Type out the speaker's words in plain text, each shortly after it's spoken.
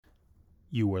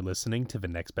You are listening to the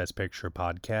Next Best Picture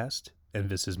podcast, and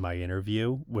this is my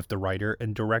interview with the writer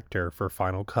and director for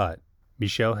Final Cut,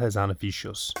 Michel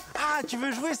Hazanavicius. Ah, tu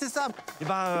veux jouer, c'est ça? Eh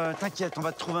ben, t'inquiète, on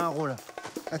va te trouver un rôle.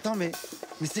 Attends, mais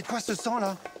c'est quoi ce sang,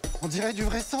 là? On dirait du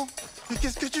vrai sang. Mais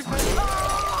qu'est-ce que tu fais?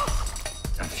 Ah!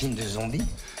 Un film de zombies?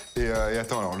 Et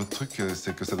attends, alors l'autre truc,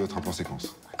 c'est que ça doit être un plan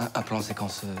séquence. Un plan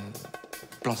séquence...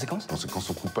 Plan séquence? Plan séquence,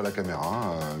 on coupe pas la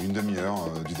caméra, une demi-heure,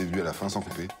 du début à la fin, sans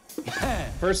couper.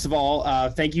 First of all,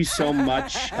 thank you so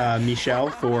much, Michel,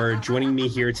 for joining me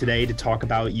here today to talk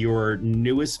about your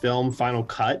newest film, Final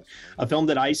Cut, a film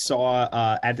that I saw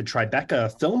at the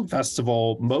Tribeca Film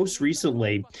Festival most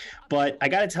recently. But I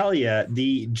got to tell you,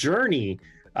 the journey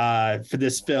for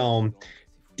this film,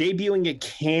 debuting at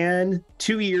Cannes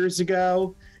 2 years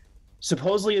ago,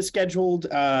 supposedly a scheduled,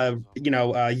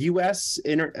 U.S.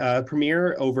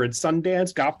 premiere over at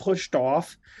Sundance, got pushed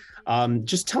off.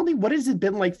 Just tell me, what has it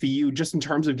been like for you just in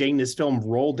terms of getting this film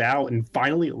rolled out and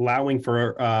finally allowing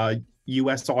for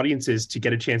U.S. audiences to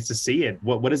get a chance to see it?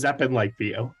 What has that been like for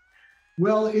you?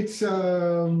 Well, it's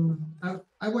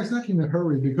I was not in a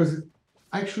hurry because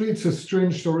actually it's a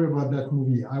strange story about that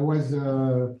movie. I was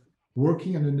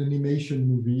working on an animation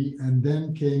movie, and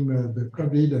then came the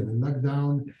COVID and the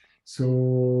lockdown. So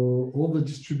all the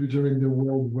distributors in the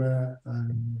world were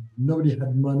nobody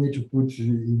had money to put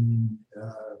in.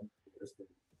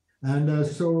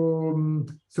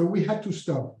 So we had to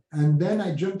stop. And then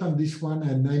I jumped on this one,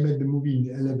 and I made the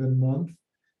movie in 11 months,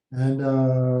 and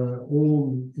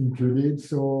all included.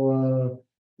 So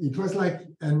it was like,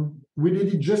 and we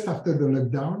did it just after the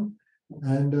lockdown.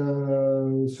 And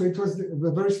so it was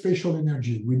a very special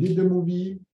energy. We did the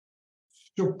movie.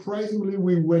 Surprisingly,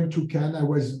 we went to Cannes. I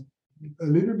was a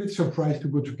little bit surprised to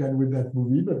go to Cannes with that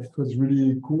movie, but it was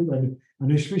really cool.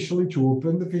 And especially to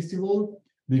open the festival,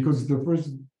 because the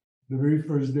very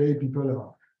first day,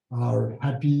 people are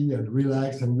happy and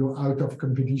relaxed, and you're out of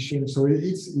competition. So it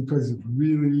was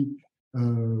really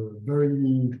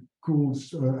very cool,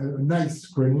 a nice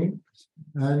screening.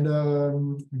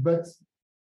 And but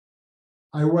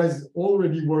I was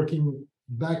already working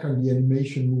back on the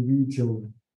animation movie till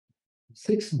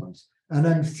 6 months, and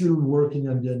I'm still working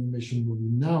on the animation movie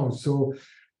now. So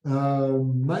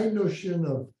my notion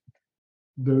of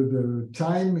the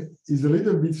time is a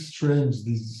little bit strange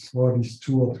for these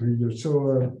 2 or 3 years.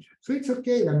 So it's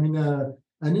okay. I mean, and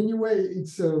anyway,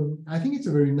 it's I think it's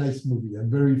a very nice movie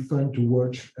and very fun to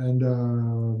watch. And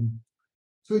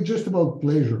so it's just about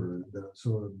pleasure.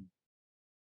 So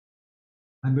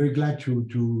I'm very glad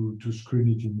to screen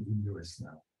it in US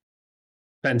now.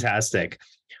 Fantastic.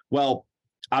 Well,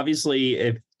 obviously,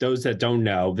 if those that don't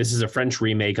know, this is a French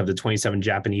remake of the 27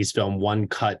 Japanese film, One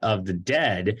Cut of the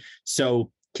Dead. So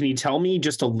can you tell me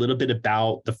just a little bit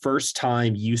about the first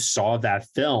time you saw that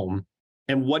film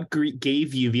and what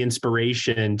gave you the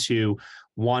inspiration to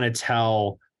want to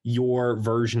tell your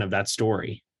version of that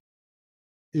story?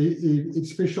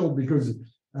 It's special because,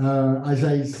 as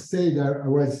I said, I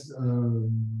was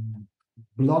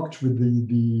blocked with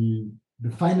the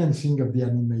financing of the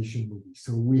animation movie.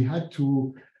 So we had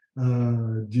to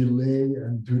delay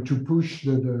and to push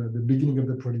the beginning of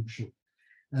the production.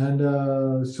 And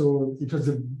so it was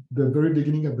the very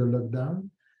beginning of the lockdown.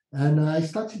 And I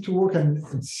started to work, and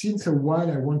since a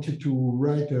while I wanted to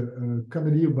write a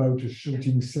comedy about a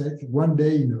shooting set, one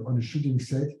day on a shooting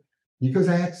set, because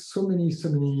I had so many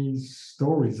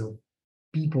stories of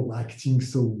people acting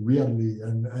so weirdly,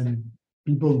 and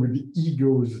people with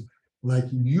egos, like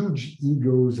huge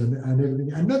egos and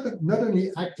everything. And not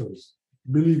only actors,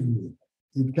 believe me,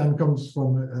 it can come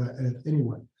from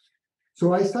anyone.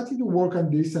 So I started to work on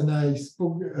this, and I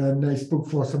spoke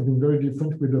for something very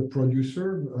different with the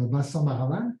producer, Vincent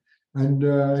Maravan. And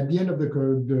at the end of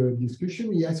the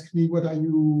discussion, he asked me, "What are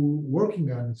you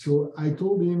working on?" So I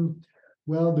told him,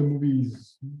 "Well, the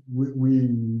movies,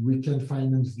 we can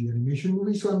finance the animation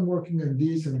movie, so I'm working on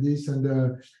this and this."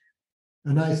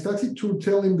 And I started to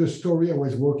tell him the story I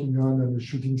was working on the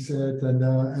shooting set,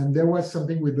 and there was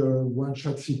something with the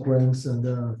one-shot sequence, and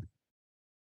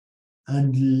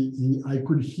I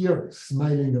could hear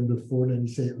smiling on the phone, and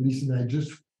he said, "Listen,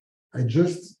 I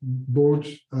just bought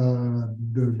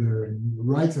the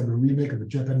rights of a remake of a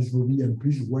Japanese movie, and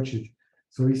please watch it."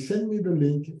 So he sent me the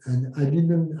link, and I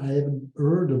haven't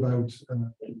heard about the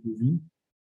movie,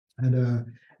 and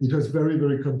it was very,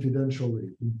 very confidential.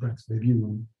 In fact, maybe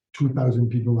 2,000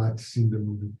 people had seen the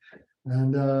movie.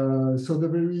 And so the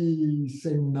very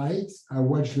same night, I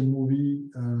watched the movie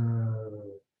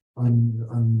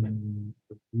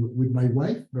with my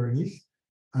wife, Bernice,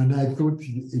 and I thought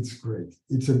it's great.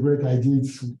 It's a great idea.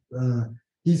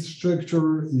 His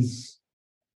structure is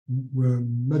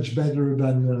much better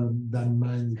than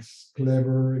mine. It's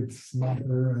clever, it's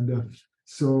smarter, and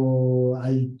so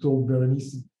I told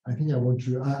Berenice, I think I will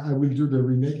do the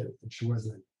remake. And she was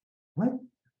like, "What?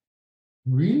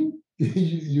 Really?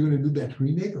 You're gonna do that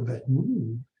remake of that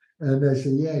movie?" And I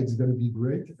said, "Yeah, it's gonna be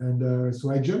great." And so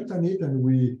I jumped on it,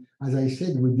 and as I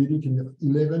said, we did it in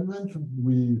 11 months.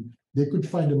 They could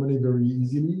find the money very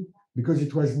easily because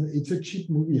it's a cheap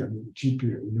movie. I mean, cheap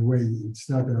in a way. It's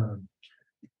not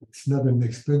an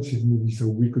expensive movie, so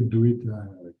we could do it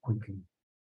quickly.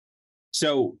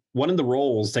 So one of the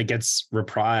roles that gets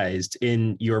reprised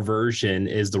in your version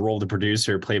is the role of the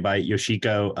producer, played by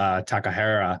Yoshiko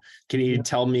Takahara. Can you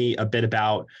tell me a bit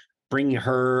about bringing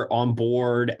her on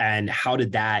board and how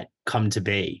did that come to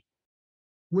be?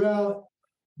 Well,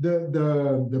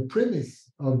 the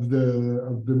premise of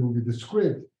the movie, the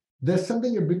script, there's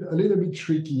something a little bit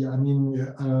tricky. I mean,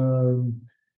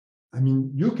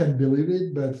 you can believe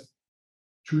it, but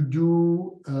to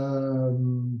do a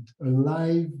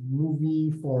live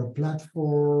movie for a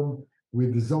platform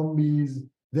with zombies,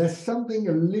 there's something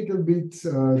a little bit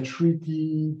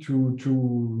tricky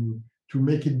to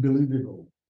make it believable.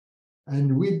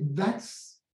 And with that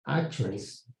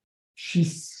actress,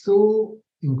 she's so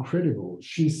incredible.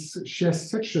 She has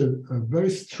such a very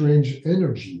strange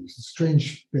energy,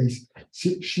 strange face.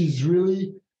 She's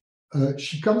really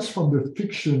she comes from the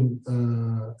fiction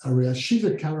area. She's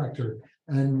a character.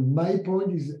 And my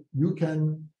point is, you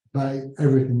can buy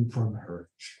everything from her.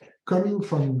 Coming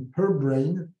from her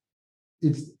brain,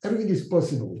 everything is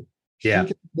possible. Yeah.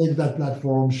 She can make that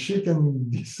platform. She can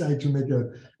decide to make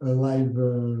a live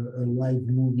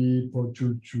movie for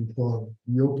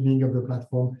the opening of the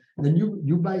platform, and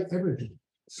you buy everything.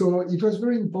 So it was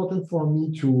very important for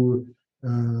me to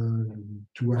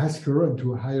ask her and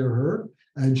to hire her.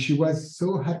 And she was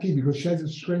so happy because she has a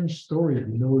strange story.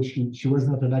 You know, she was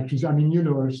not an actress. I mean, you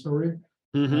know her story.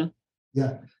 Mm-hmm.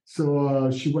 Yeah.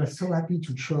 So she was so happy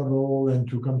to travel and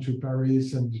to come to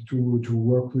Paris and to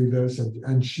work with us.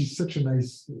 And she's such a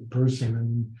nice person.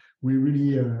 And we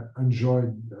really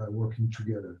enjoyed working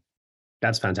together.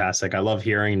 That's fantastic. I love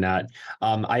hearing that.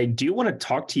 I do want to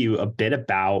talk to you a bit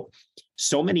about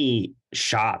so many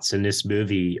shots in this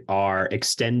movie are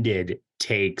extended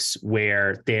takes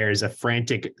where there's a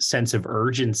frantic sense of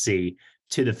urgency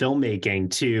to the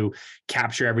filmmaking to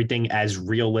capture everything as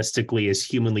realistically as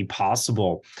humanly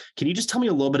possible. Can you just tell me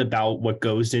a little bit about what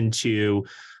goes into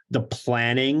the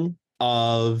planning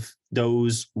of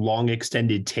those long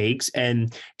extended takes?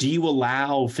 And do you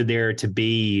allow for there to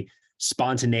be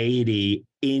spontaneity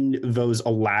in those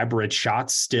elaborate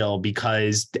shots still?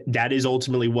 Because that is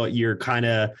ultimately what you're kind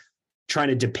of trying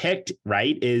to depict,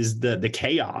 right? Is the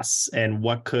chaos and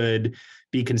what could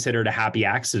be considered a happy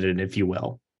accident, if you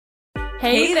will.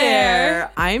 Hey there!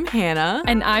 I'm Hannah.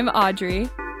 And I'm Audrey.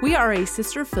 We are a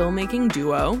sister filmmaking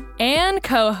duo and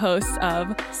co-hosts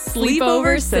of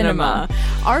Sleepover Cinema,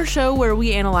 our show where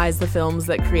we analyze the films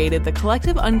that created the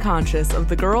collective unconscious of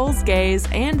the girls, gays,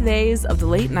 and theys of the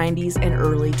late 90s and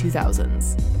early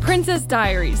 2000s. Princess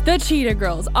Diaries, The Cheetah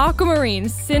Girls, Aquamarine,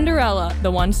 Cinderella, the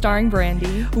one starring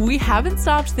Brandy. We haven't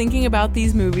stopped thinking about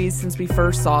these movies since we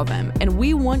first saw them, and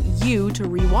we want you to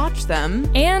rewatch them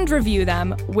and review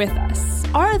them with us.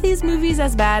 Are these movies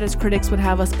as bad as critics would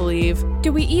have us believe?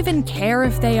 Do we even care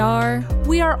if they are?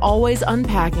 We are always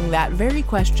unpacking that very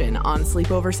question on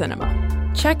Sleepover Cinema.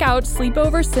 Check out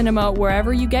Sleepover Cinema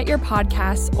wherever you get your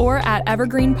podcasts or at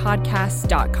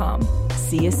evergreenpodcasts.com.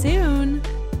 See you soon.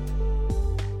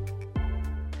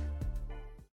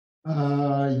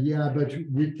 Yeah, but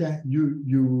we can.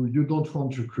 You don't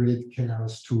want to create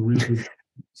chaos to reproduce.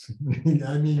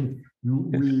 I mean,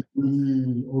 we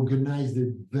organized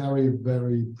it very,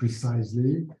 very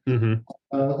precisely. Mm-hmm.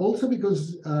 Also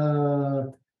because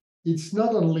it's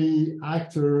not only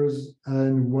actors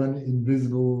and one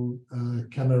invisible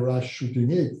camera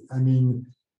shooting it. I mean,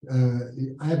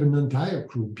 I have an entire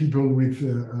crew, people with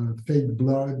fake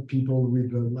blood, people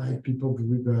with light, people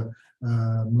with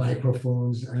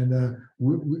microphones, and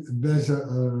there's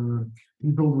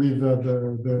people with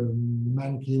the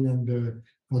mannequin and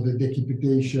for the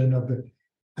decapitation of the.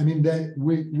 I mean,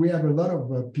 we have a lot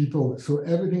of people, so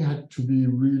everything had to be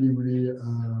really, really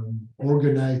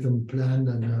organized and planned.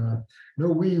 And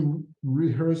we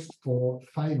rehearsed for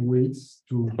 5 weeks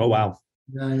to. Oh wow!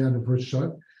 Yeah, the first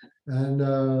shot,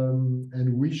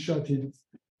 and we shot it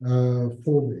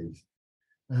 4 days,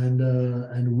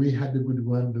 and we had a good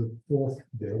one the 4th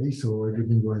day, so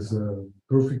everything was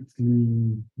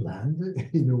perfectly planned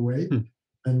in a way,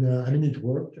 and I mean it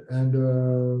worked, and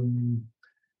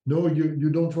no, you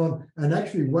don't want. And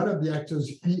actually, one of the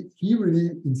actors, he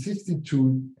really insisted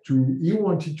he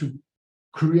wanted to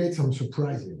create some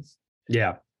surprises.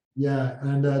 Yeah. Yeah,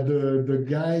 and the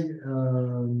guy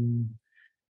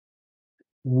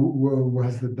who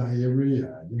has the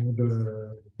diarrhea,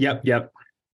 Yep.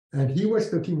 and he was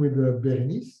talking with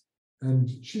Berenice, and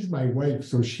she's my wife,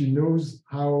 so she knows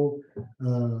how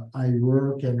I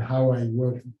work and how I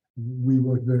work. We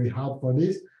work very hard for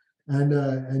this,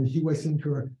 and he was saying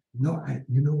to her, "No,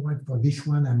 you know what? For this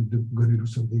one, I'm going to do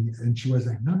something." And she was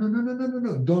like, "No,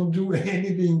 don't do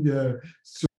anything."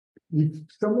 So if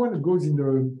someone goes in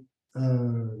the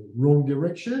wrong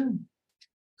direction,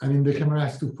 I mean, the camera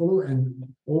has to follow, and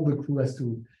all the crew has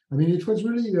to. I mean, it was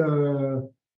really a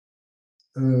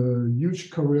huge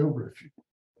choreography.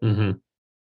 Mm-hmm.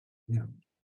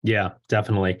 Yeah,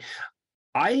 definitely.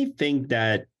 I think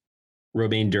that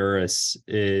Romain Duris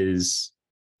is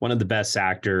one of the best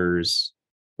actors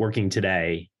working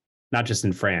today, not just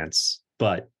in France,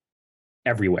 but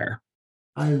everywhere.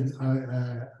 I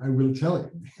will tell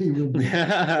him. He will be.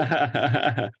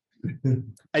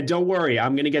 Don't worry,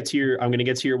 I'm gonna get to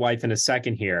your wife in a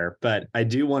second here, but I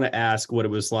do want to ask what it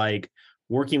was like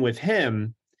working with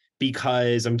him,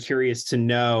 because I'm curious to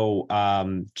know.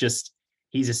 Just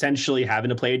he's essentially having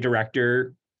to play a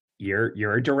director.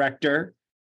 You're a director.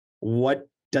 What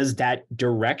does that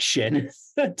direction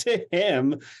to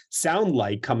him sound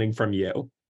like coming from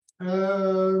you?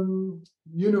 I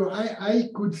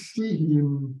could see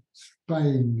him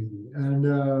spying me, and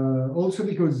also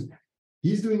because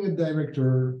he's doing a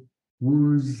director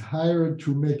who's hired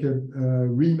to make a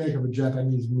remake of a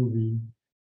Japanese movie.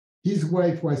 His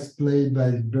wife was played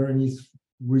by Berenice,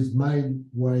 with my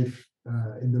wife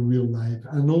in the real life,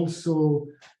 and also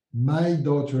my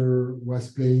daughter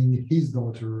was playing his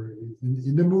daughter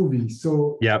in the movie.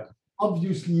 So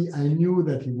obviously, I knew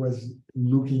that he was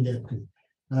looking at me.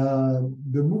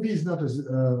 The movie is not a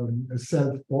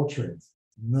self-portrait,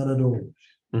 not at all.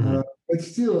 Mm-hmm. But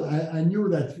still, I knew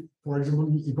that, for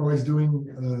example, if I was doing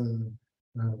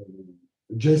a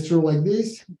gesture like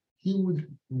this, he would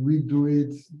redo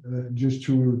it just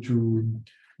to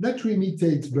not to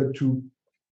imitate, but to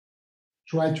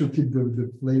try to keep the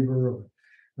flavor of it.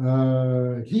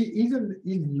 He's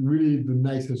really the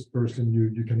nicest person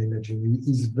you can imagine.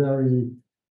 He's very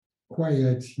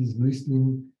quiet. He's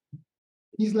listening.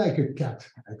 He's like a cat,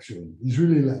 actually. He's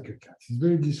really like a cat. He's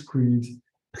very discreet.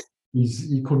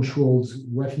 He controls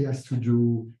what he has to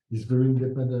do. He's very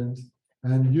independent.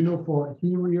 And we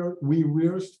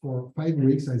rehearsed for 5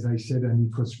 weeks, as I said, and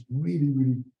it was really,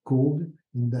 really cold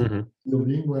in that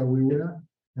building where we were.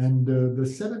 And the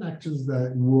 7 actors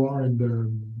who are in the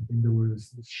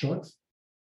shot,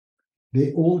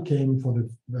 they all came for the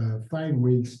 5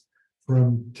 weeks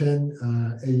from 10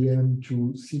 a.m.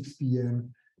 to 6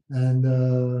 p.m. And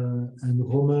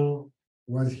Romain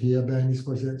was here, Berenice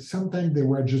was here. Sometimes they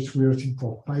were just rehearsing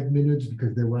for 5 minutes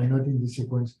because they were not in the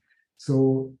sequence.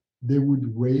 So they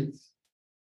would wait,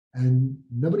 and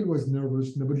nobody was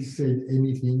nervous. Nobody said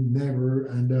anything, never.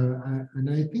 And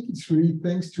I think it's really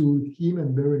thanks to him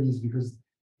and Berenice, because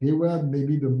they were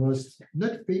maybe the most,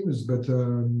 not famous, but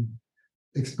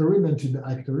experimented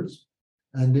actors.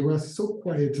 And they were so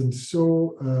quiet and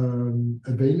so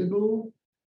available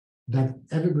that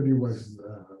everybody was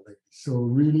so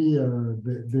really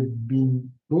they've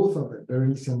been, both of it,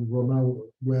 Berenice and Roma,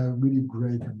 were really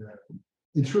great, and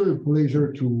it's really a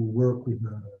pleasure to work with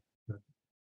the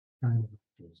kind of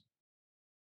actors.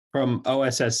 From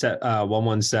OSS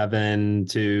 117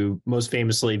 to most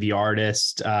famously The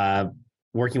Artist,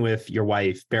 working with your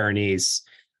wife Berenice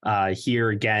here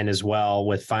again as well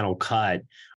with Final Cut.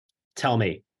 Tell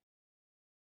me,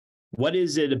 what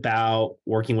is it about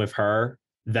working with her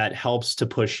that helps to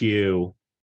push you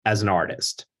as an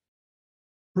artist?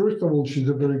 First of all, she's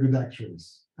a very good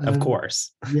actress. Of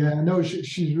course. Yeah, no,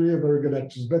 she's really a very good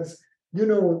actress. But,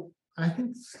 I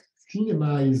think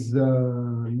cinema is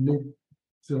a little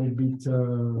bit,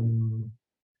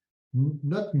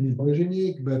 not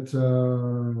misogynic, but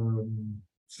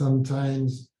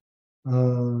sometimes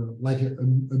like a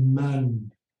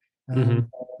man.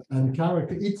 And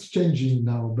character, it's changing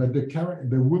now, but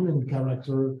the woman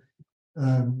character,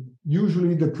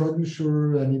 usually the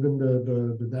producer and even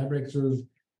the directors,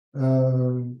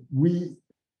 we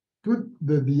put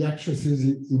the actresses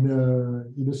in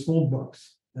a small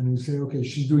box, and we say, okay,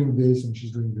 she's doing this and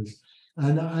she's doing this.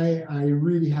 And I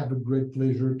really have a great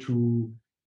pleasure to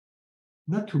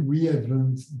not to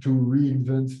reinvent,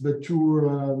 but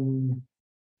to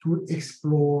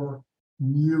explore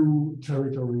new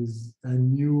territories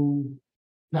and new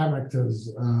characters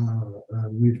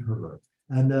with her.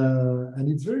 and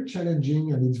it's very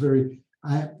challenging, and it's very.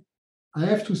 I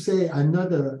have to say, I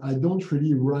don't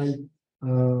really write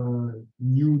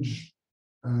huge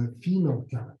female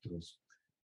characters.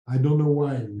 I don't know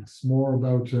why. It's more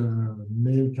about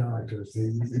male characters.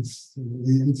 It's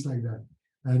like that,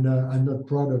 and I'm not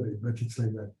proud of it, but it's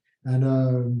like that.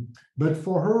 And but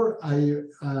for her,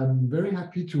 I'm very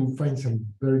happy to find some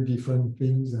very different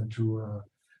things and to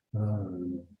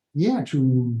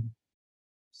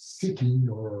seeking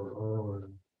or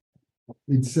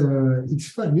it's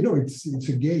fun, it's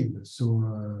a game, so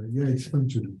it's fun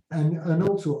to do, and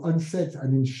also on set, I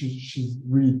mean, she's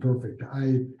really perfect.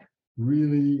 I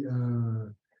really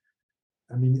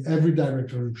every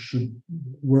director should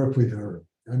work with her.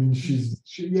 I mean, she's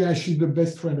the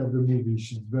best friend of the movie.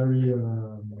 She's very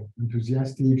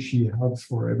enthusiastic. She helps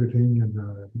for everything,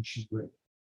 and she's great.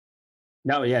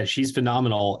 No, yeah, she's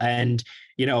phenomenal. And,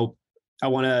 I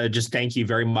want to just thank you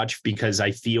very much, because I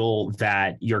feel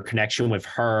that your connection with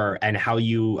her and how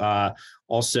you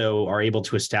also are able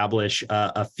to establish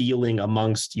a feeling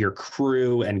amongst your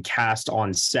crew and cast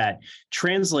on set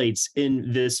translates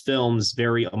in this film's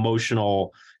very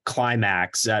emotional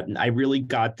climax. I really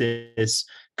got this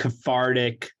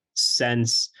cathartic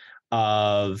sense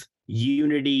of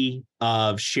unity,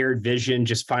 of shared vision,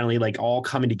 just finally like all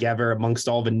coming together amongst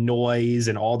all the noise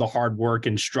and all the hard work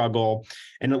and struggle.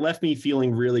 And it left me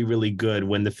feeling really, really good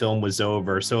when the film was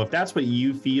over. So if that's what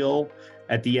you feel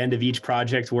at the end of each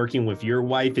project, working with your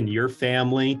wife and your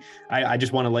family, I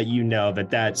just want to let you know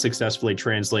that successfully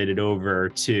translated over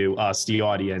to us, the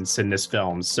audience, in this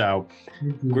film. So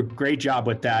great job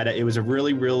with that. It was a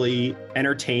really, really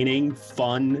entertaining,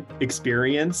 fun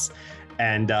experience.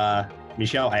 And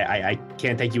Michel, I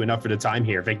can't thank you enough for the time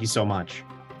here. Thank you so much.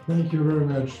 Thank you very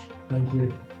much. Thank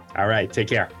you. All right, take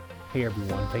care. Hey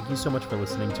everyone, thank you so much for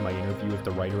listening to my interview with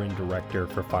the writer and director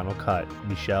for Final Cut,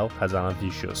 Michel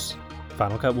Hazanavicius.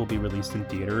 Final Cut will be released in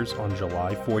theaters on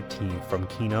July 14th from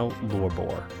Kino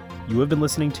Lorber. You have been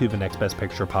listening to the Next Best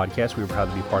Picture podcast. We are proud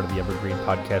to be part of the Evergreen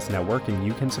Podcast Network, and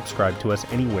you can subscribe to us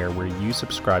anywhere where you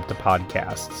subscribe to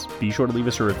podcasts. Be sure to leave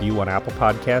us a review on Apple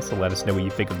Podcasts and let us know what you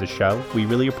think of the show. We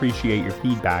really appreciate your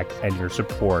feedback and your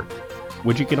support,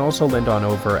 which you can also lend on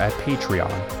over at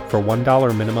Patreon. For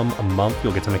 $1 minimum a month,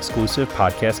 you'll get some exclusive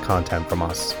podcast content from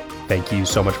us. Thank you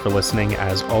so much for listening,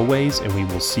 as always, and we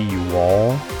will see you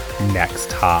all next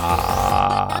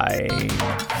time.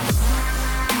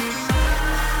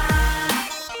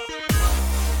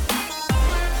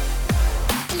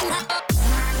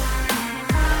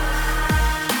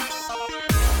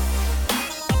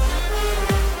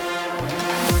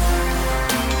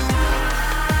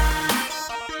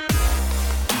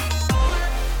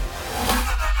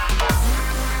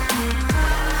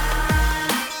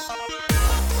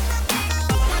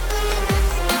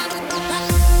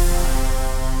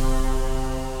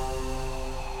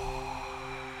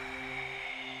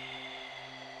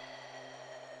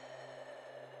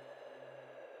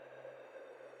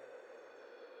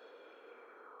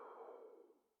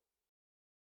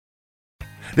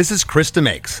 This is Krista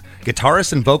Makes,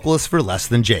 guitarist and vocalist for Less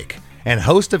Than Jake, and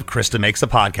host of Krista Makes a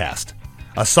Podcast,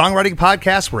 a songwriting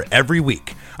podcast where every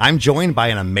week I'm joined by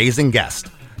an amazing guest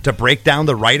to break down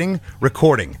the writing,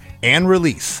 recording, and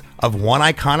release of one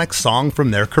iconic song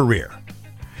from their career.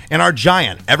 In our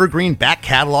giant evergreen back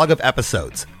catalog of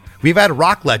episodes, we've had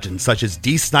rock legends such as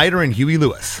Dee Snider and Huey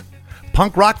Lewis,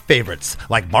 punk rock favorites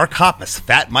like Mark Hoppus,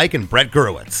 Fat Mike, and Brett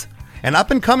Gurewitz, and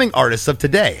up-and-coming artists of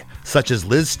today such as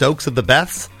Liz Stokes of the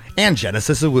Beths and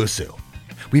Genesis Owusu.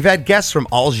 We've had guests from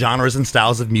all genres and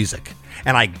styles of music,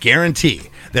 and I guarantee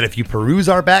that if you peruse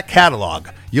our back catalog,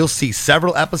 you'll see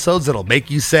several episodes that'll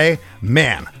make you say,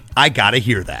 man, I gotta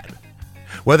hear that.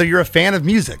 Whether you're a fan of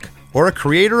music or a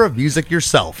creator of music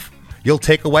yourself, you'll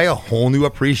take away a whole new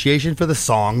appreciation for the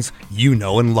songs you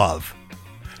know and love.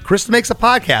 Krista Makes a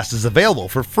Podcast is available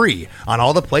for free on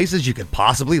all the places you could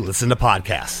possibly listen to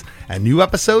podcasts, and new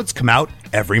episodes come out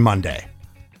every Monday.